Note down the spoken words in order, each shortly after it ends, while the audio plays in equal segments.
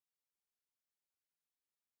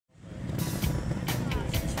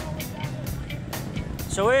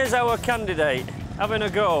So here's our candidate having a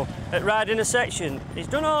go at riding a section. He's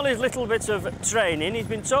done all his little bits of training. He's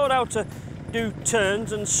been taught how to do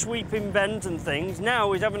turns and sweeping bends and things.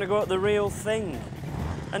 Now he's having a go at the real thing.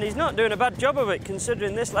 And he's not doing a bad job of it,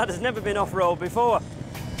 considering this lad has never been off-road before.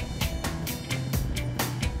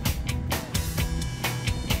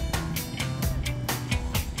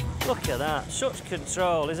 Look at that, such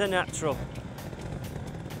control, he's a natural.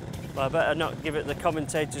 Well, I better not give it the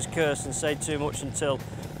commentator's curse and say too much until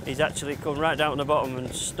he's actually come right down to the bottom and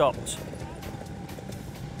stopped.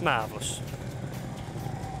 Marvellous.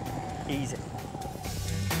 Easy.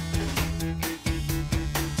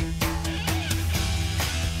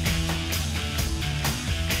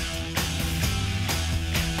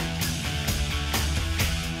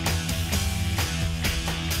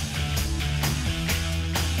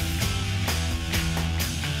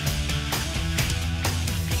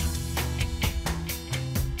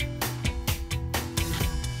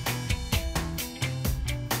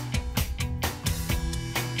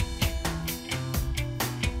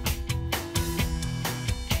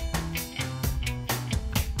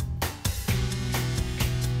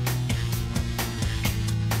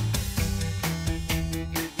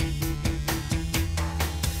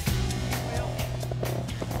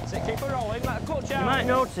 You might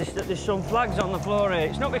notice that there's some flags on the floor here.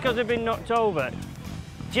 It's not because they've been knocked over.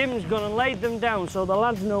 Jim's going to lay them down so the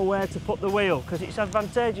lads know where to put the wheel, because it's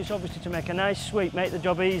advantageous, obviously, to make a nice sweep, make the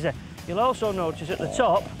job easy. You'll also notice at the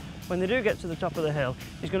top, when they do get to the top of the hill,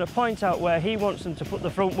 he's going to point out where he wants them to put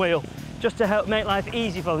the front wheel, just to help make life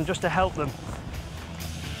easy for them, just to help them. Front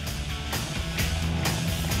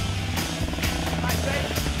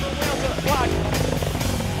wheel to the flag.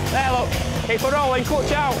 There, look. Keep it rolling.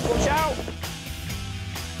 Clutch out. Clutch out.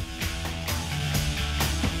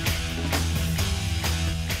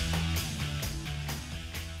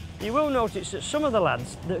 You will notice that some of the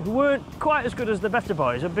lads that weren't quite as good as the better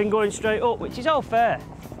boys have been going straight up, which is all fair,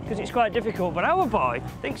 because it's quite difficult. But our boy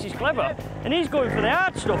thinks he's clever, and he's going for the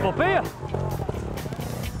hard stuff up here.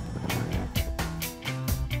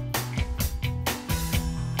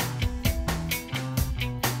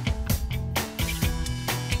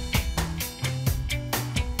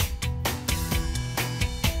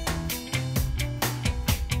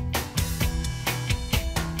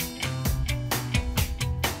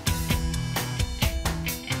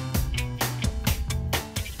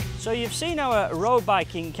 So you've seen our road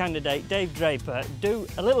biking candidate, Dave Draper, do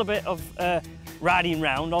a little bit of riding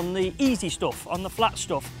round on the easy stuff, on the flat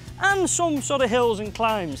stuff, and some sort of hills and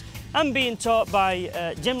climbs, and being taught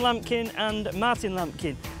by Jim Lampkin and Martin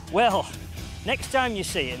Lampkin. Well, next time you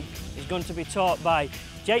see him, he's going to be taught by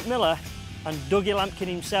Jake Miller and Dougie Lampkin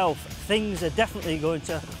himself. Things are definitely going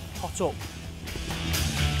to hot up.